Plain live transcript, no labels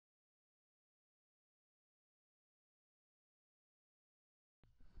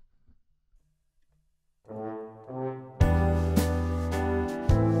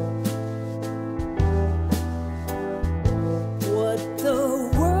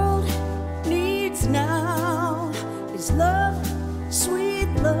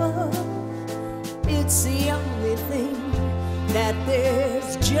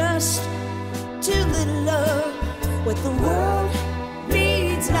there's just too little love. What the world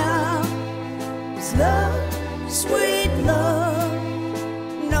needs now is love, sweet love.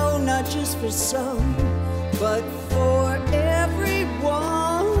 No, not just for some, but for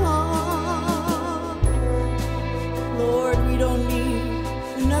everyone. Lord, we don't need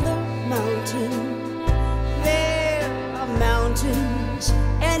another mountain. There are mountains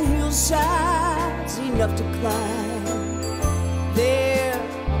and hillsides enough to climb. There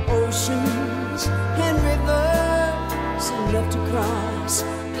are oceans and rivers enough to cross,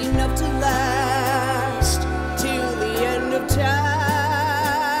 enough to last till the end of time.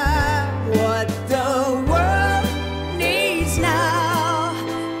 What the world needs now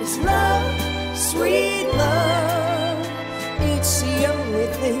is love, sweet love. It's the only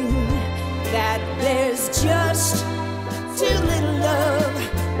thing that there's just too little love.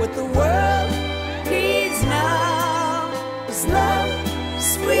 What the world needs now is love,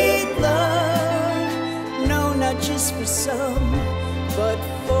 sweet love. No, not just for some, but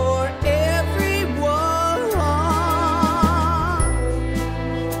for everyone.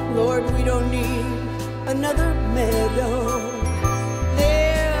 Lord, we don't need another meadow.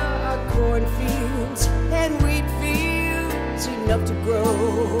 There are cornfields and wheat fields enough to grow.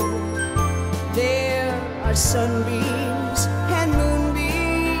 There are sunbeams and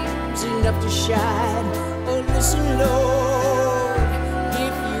moonbeams enough to shine. Oh, listen, Lord,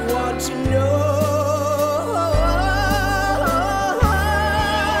 if you want to know.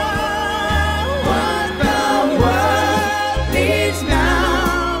 What the world needs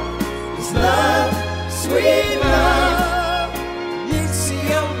now is love, sweet love. It's the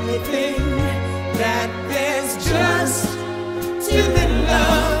only thing that there's just too little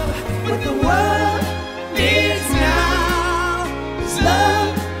love. What the world needs now is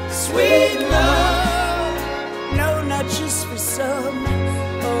love, sweet love. No, not just for some,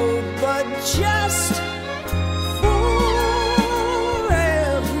 oh, but just for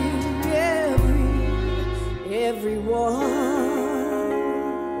everyone.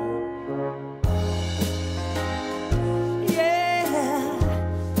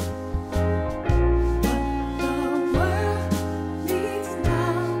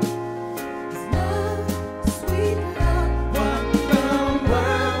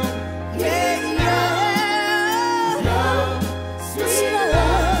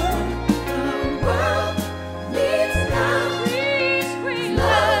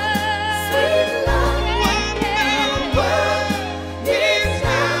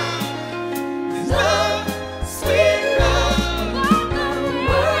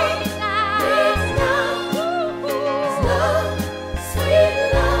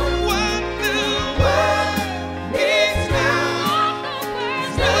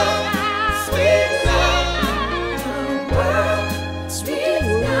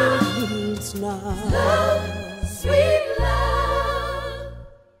 Love.